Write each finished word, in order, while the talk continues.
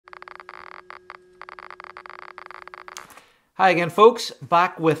Hi again folks,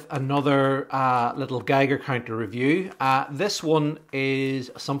 back with another little Geiger counter review. This one is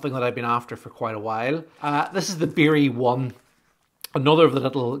something that I've been after for quite a while. This is the BIRI-1, another of the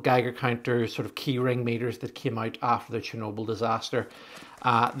little Geiger counter sort of keyring meters that came out after the Chernobyl disaster.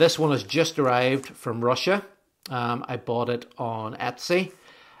 This one has just arrived from Russia. I bought it on Etsy.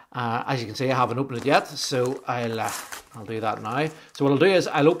 As you can see, I haven't opened it yet, so I'll do that now. So what I'll do is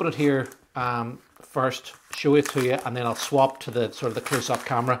I'll open it here first, show it to you, and then I'll swap to the sort of the close-up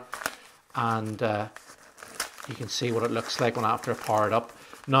camera, and you can see what it looks like when after I power it up.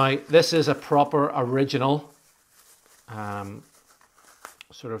 Now, this is a proper original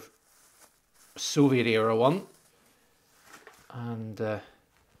sort of Soviet era one, and there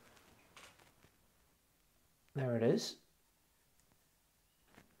it is.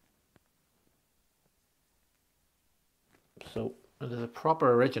 So it is a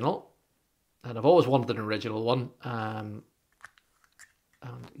proper original, and I've always wanted an original one. And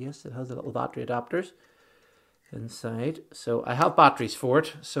yes, it has the little battery adapters inside. So I have batteries for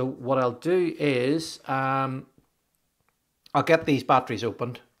it. So what I'll do is I'll get these batteries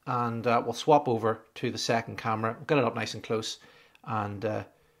opened, and we'll swap over to the second camera. Get it up nice and close, and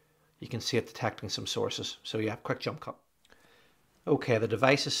you can see it detecting some sources. So yeah, quick jump cut. Okay, the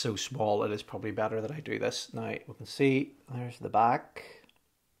device is so small, it is probably better that I do this. Now, we can see there's the back.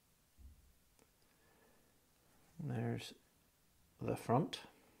 There's the front.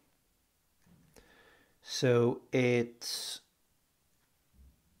 So it's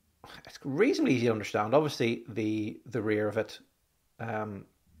reasonably easy to understand. Obviously, the rear of it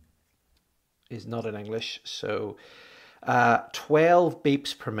is not in English. So 12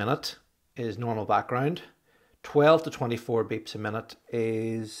 beeps per minute is normal background. 12 to 24 beeps a minute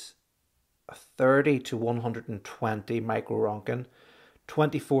is 30 to 120 micro-Ronkin.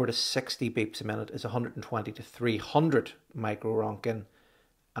 24 to 60 beeps a minute is 120 to 300 micro-Ronkin.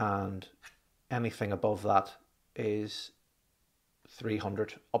 And anything above that is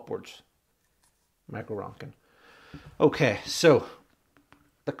 300 upwards micro-Ronkin. Okay, so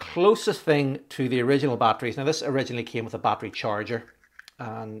the closest thing to the original batteries, now this originally came with a battery charger,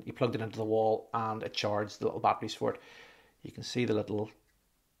 and you plugged it into the wall and it charged the little batteries for it. You can see there's a little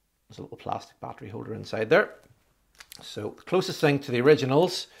plastic battery holder inside there. So the closest thing to the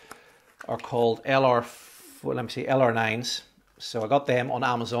originals are called LR9s. So I got them on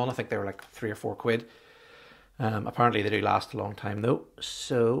Amazon. I think they were like £3 or £4. Apparently they do last a long time though.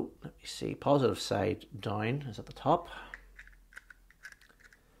 So let me see, positive side down is at the top,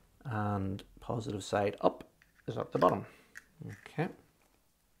 and positive side up is at the bottom. Okay.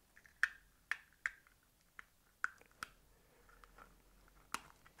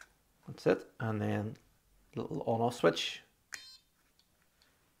 That's it, and then little on-off switch.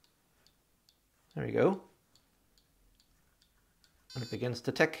 There we go. And it begins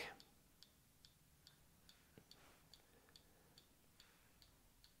to tick.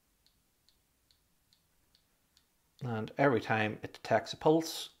 And every time it detects a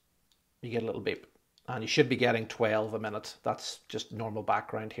pulse, you get a little beep. And you should be getting 12 a minute. That's just normal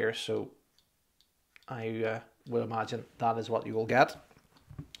background here, so I will imagine that is what you will get.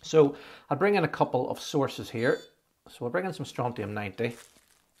 So I'll bring in a couple of sources here. So I'll bring in some strontium-90.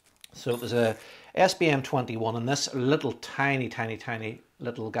 So there's a SBM21 in this little tiny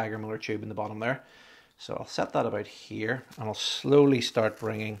little Geiger-Müller tube in the bottom there. So I'll set that about here, and I'll slowly start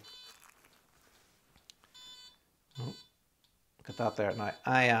bringing. Oh, look at that there. Now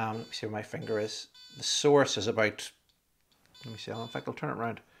I am, let me see where my finger is. The source is about, let me see, in fact I'll turn it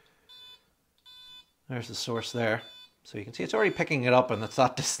around. There's the source there. So you can see it's already picking it up, and it's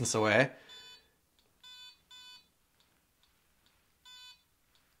that distance away.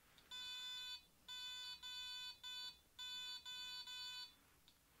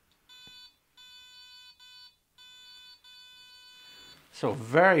 So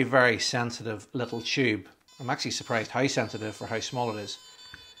very, very sensitive little tube. I'm actually surprised how sensitive for how small it is.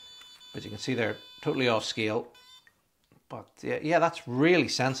 But you can see they're totally off scale. But yeah, that's really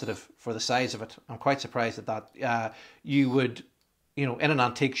sensitive for the size of it. I'm quite surprised at that. You would, in an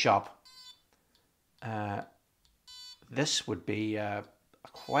antique shop, this would be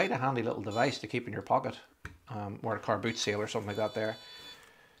quite a handy little device to keep in your pocket, or a car boot sale or something like that there.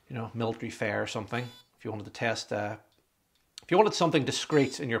 Military fair or something. If you wanted to test, if you wanted something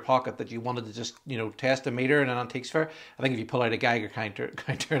discreet in your pocket that you wanted to just, test a meter in an antiques fair, I think if you pull out a Geiger counter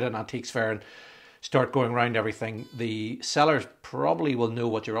at an antiques fair and start going around everything, the sellers probably will know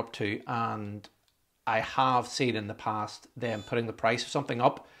what you're up to. And I have seen in the past them putting the price of something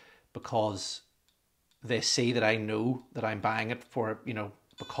up because they see that I know that I'm buying it for,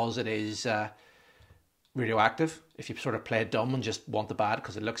 because it is radioactive. If you sort of play dumb and just want the bad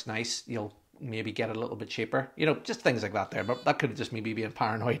because it looks nice, you'll maybe get it a little bit cheaper. You know, just things like that there. But that could just maybe being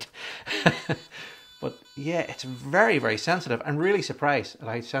paranoid. But yeah, it's very, very sensitive. I'm really surprised at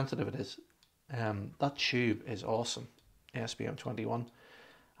how sensitive it is. That tube is awesome. SBM21.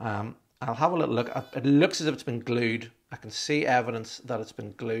 I'll have a little look. It looks as if it's been glued. I can see evidence that it's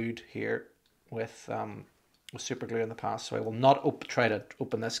been glued here with super glue in the past. So I will not try to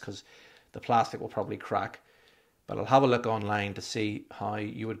open this because the plastic will probably crack. But I'll have a look online to see how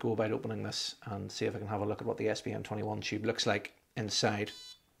you would go about opening this and see if I can have a look at what the SBM21 tube looks like inside.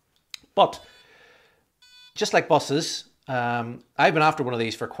 But just like buses, I've been after one of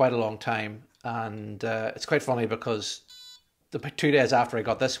these for quite a long time, and it's quite funny because about 2 days after I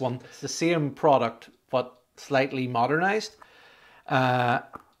got this one, it's the same product but slightly modernized.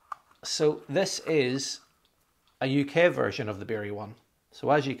 So this is a UK version of the BIRI-1.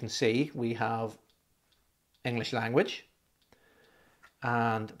 So as you can see, we have English language,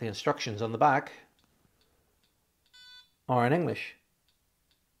 and the instructions on the back are in English.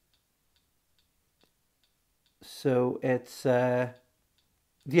 So it's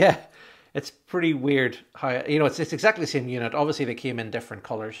yeah, it's pretty weird how, you know, it's exactly the same unit. Obviously they came in different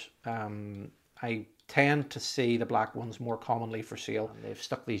colors. I tend to see the black ones more commonly for sale. They've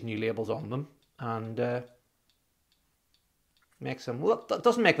stuck these new labels on them, and makes them, well, it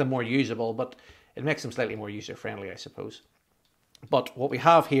doesn't make them more usable, but it makes them slightly more user friendly, I suppose. But what we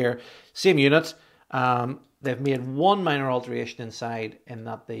have here, same unit. They've made one minor alteration inside, in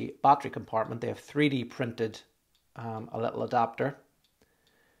that the battery compartment, they have 3D printed a little adapter,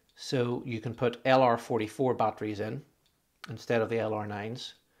 so you can put LR44 batteries in instead of the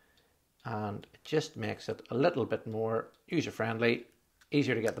LR9s, and it just makes it a little bit more user friendly,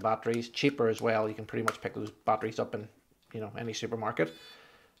 easier to get the batteries, cheaper as well. You can pretty much pick those batteries up in, you know, any supermarket.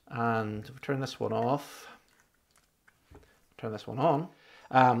 And we'll turn this one off, turn this one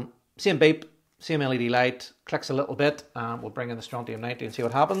on. Same beep, same LED light, clicks a little bit, and we'll bring in the strontium 90 and see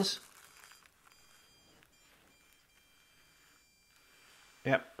what happens.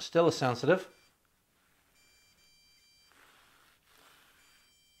 Yep, still is sensitive.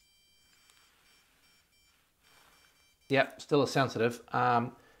 Yep, still is sensitive.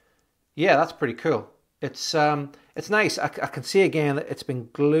 Yeah, that's pretty cool. It's nice. I can see again that it's been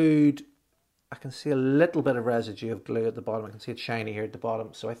glued. I can see a little bit of residue of glue at the bottom. I can see it shiny here at the bottom.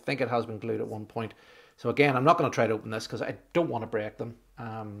 So I think it has been glued at one point. So again, I'm not going to try to open this because I don't want to break them.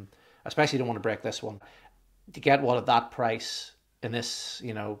 Especially don't want to break this one. To get one at that price in this,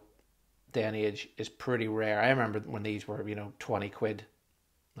 you know, day and age is pretty rare. I remember when these were, you know, 20 quid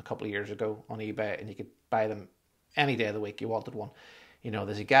a couple of years ago on eBay, and you could buy them any day of the week you wanted one. You know,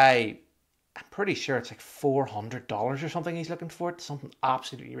 there's a guy, I'm pretty sure it's like $400 or something he's looking for. It's something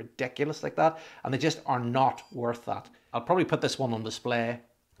absolutely ridiculous like that. And they just are not worth that. I'll probably put this one on display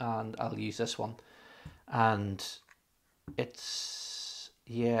and I'll use this one. And it's,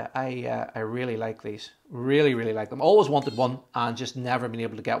 yeah, I really like these. Really, really like them. Always wanted one and just never been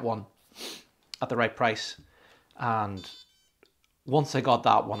able to get one at the right price. And once I got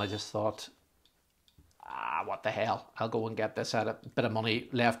that one, I just thought, what the hell, I'll go and get this. I had a bit of money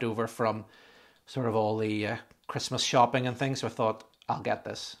left over from sort of all the Christmas shopping and things, so I thought, I'll get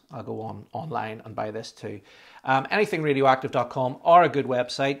this. I'll go online and buy this too. Anythingradioactive.com are a good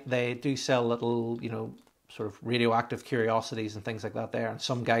website. They do sell little, you know, sort of radioactive curiosities and things like that there, and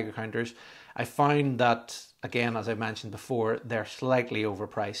some Geiger counters. I found that, again, as I mentioned before, they're slightly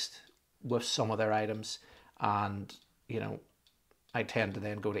overpriced with some of their items, and, you know, I tend to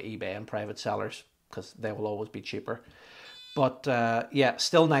then go to eBay and private sellers, because they will always be cheaper. But yeah,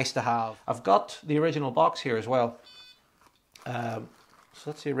 still nice to have. I've got the original box here as well. So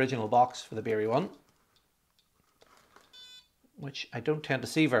that's the original box for the BIRI-1, which I don't tend to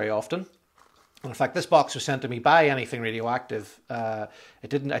see very often. And in fact, this box was sent to me by Anything Radioactive. I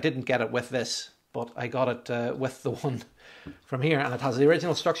didn't get it with this, but I got it with the one from here, and it has the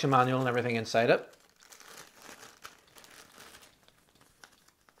original instruction manual and everything inside it.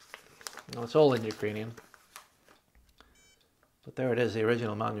 Now, it's all in Ukrainian, but there it is, the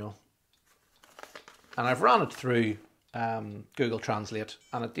original manual. And I've run it through Google Translate,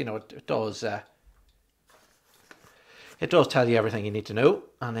 and it, you know, it does tell you everything you need to know.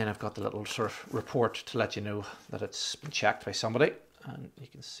 And then I've got the little sort of report to let you know that it's been checked by somebody. And you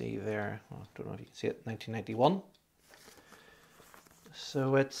can see there, well, I don't know if you can see it, 1991.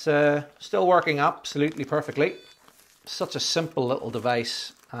 So it's still working absolutely perfectly. Such a simple little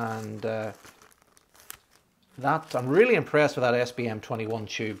device. And that, I'm really impressed with that SBM21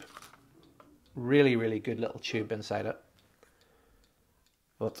 tube. Really, really good little tube inside it.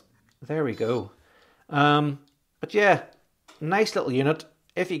 But there we go. But yeah, nice little unit.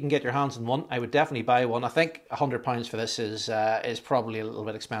 If you can get your hands on one, I would definitely buy one. I think £100 for this is probably a little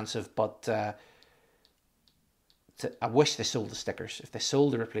bit expensive, but I wish they sold the stickers. If they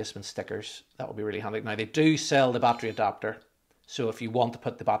sold the replacement stickers, that would be really handy. Now, they do sell the battery adapter. So if you want to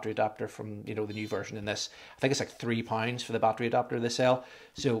put the battery adapter from, the new version in this, I think it's like £3 for the battery adapter they sell.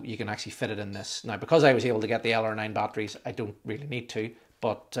 So you can actually fit it in this. Now, because I was able to get the LR9 batteries, I don't really need to,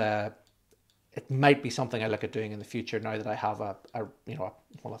 but it might be something I look at doing in the future now that I have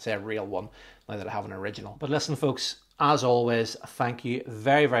let's say a real one, now that I have an original. But listen, folks, as always, thank you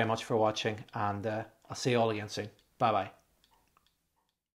very, very much for watching, and I'll see you all again soon. Bye-bye.